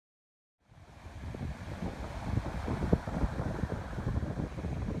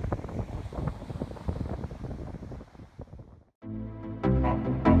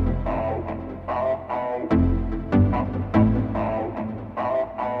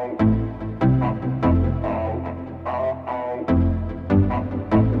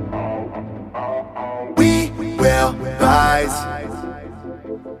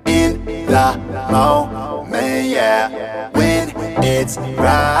moment, yeah, when it's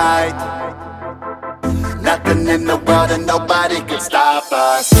right. Nothing in the world and nobody can stop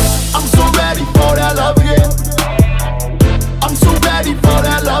us. I'm so ready for that love again. I'm so ready for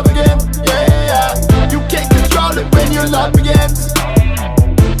that love again, yeah. You can't control it when your love begins.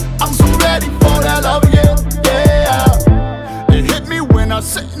 I'm so ready for that love again, yeah. It hit me when I was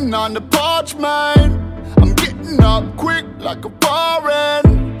sitting on the porch, man. I'm getting up quick like a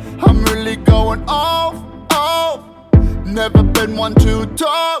foreign. I'm really going off. Never been one to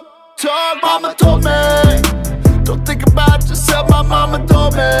talk. Mama told me, don't think about yourself, my mama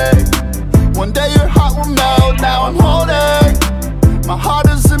told me. One day your heart will melt, now I'm holding. My heart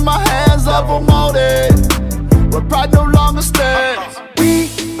is in my hands, love will mold it, where pride no longer stands.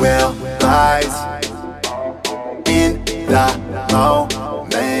 We will rise in the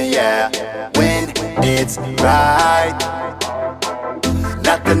moment, yeah, when it's right.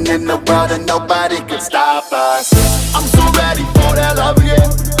 Nothing in the world and nobody can stop us. I'm so ready for that love again.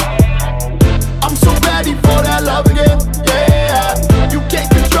 I'm so ready for that love again, yeah. You can't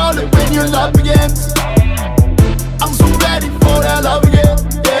control it when your love begins. I'm so ready for that love again,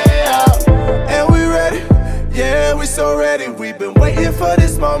 yeah. And we ready, yeah, we so ready. We've been waiting for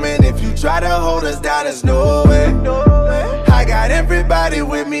this moment. If you try to hold us down, there's no way. I got everybody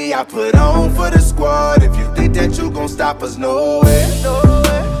with me, I put on for the squad. If you think that you gon' stop us, no way.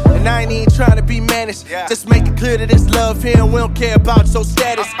 And I ain't even trying to be managed, just make it clear that it's love here and we don't care about your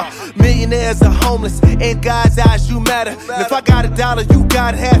status. Millionaires are homeless, in God's eyes you matter. And if I got $1, you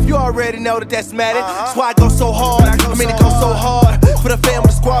got half, you already know that that's matter. That's why I go so hard, it go so hard. For the family,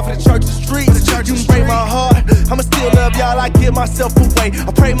 the squad, for the church, the streets. You can break my heart, I'ma still love y'all, I give myself away.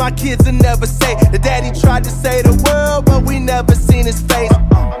 I pray my kids will never say that daddy tried to save the world, but we never seen his face.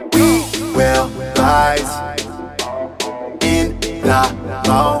 We will rise in the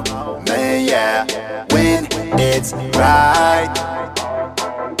moment, yeah, when it's right.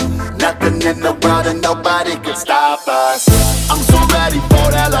 Nothing in the world and nobody can stop us. I'm so ready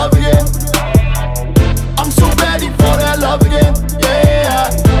for that love again. I'm so ready for that love again, yeah.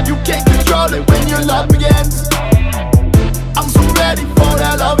 You can't control it when your love begins. I'm so ready for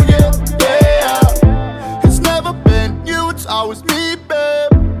that love again, yeah. It's never been you, it's always me,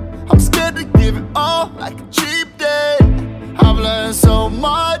 babe. I'm scared to give it all like a cheap date. I've learned so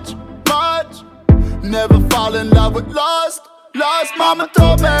much. Never fall in love with lost. Mama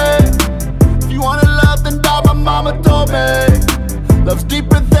told me, if you wanna love, then die. My mama told me, love's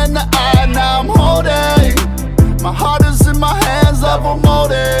deeper than the eye. Now I'm holding. My heart is in my hands, love will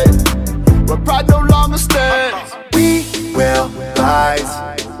mold it, where pride no longer stands. We will rise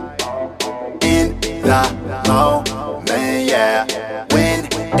in the moment, yeah, when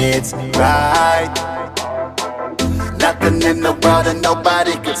it's right. Nothing in the world and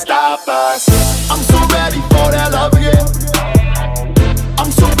nobody can stop us. I'm so ready for that love again.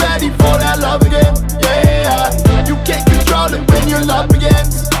 I'm so ready for that love again, yeah. You can't control it when your love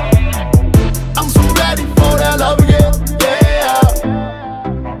begins. I'm so ready for that love again, yeah.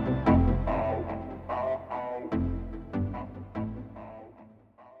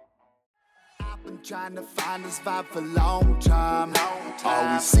 I've been trying to find this vibe for a long time.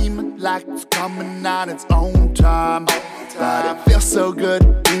 Always seeming like it's coming on its own time. But it feels so good,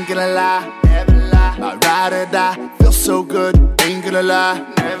 ain't gonna lie. My ride or die, feels so good, ain't gonna lie.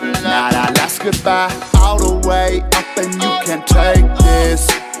 Now that last goodbye, all the way up and you can't take this.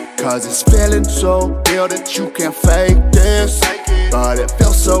 Cause it's feeling so real that you can't fake this. But it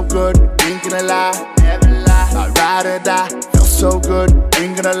feels so good, ain't gonna lie. My ride or die, feels so good,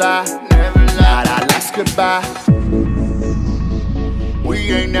 ain't gonna lie. Now that last goodbye, we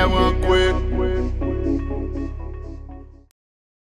ain't never quit.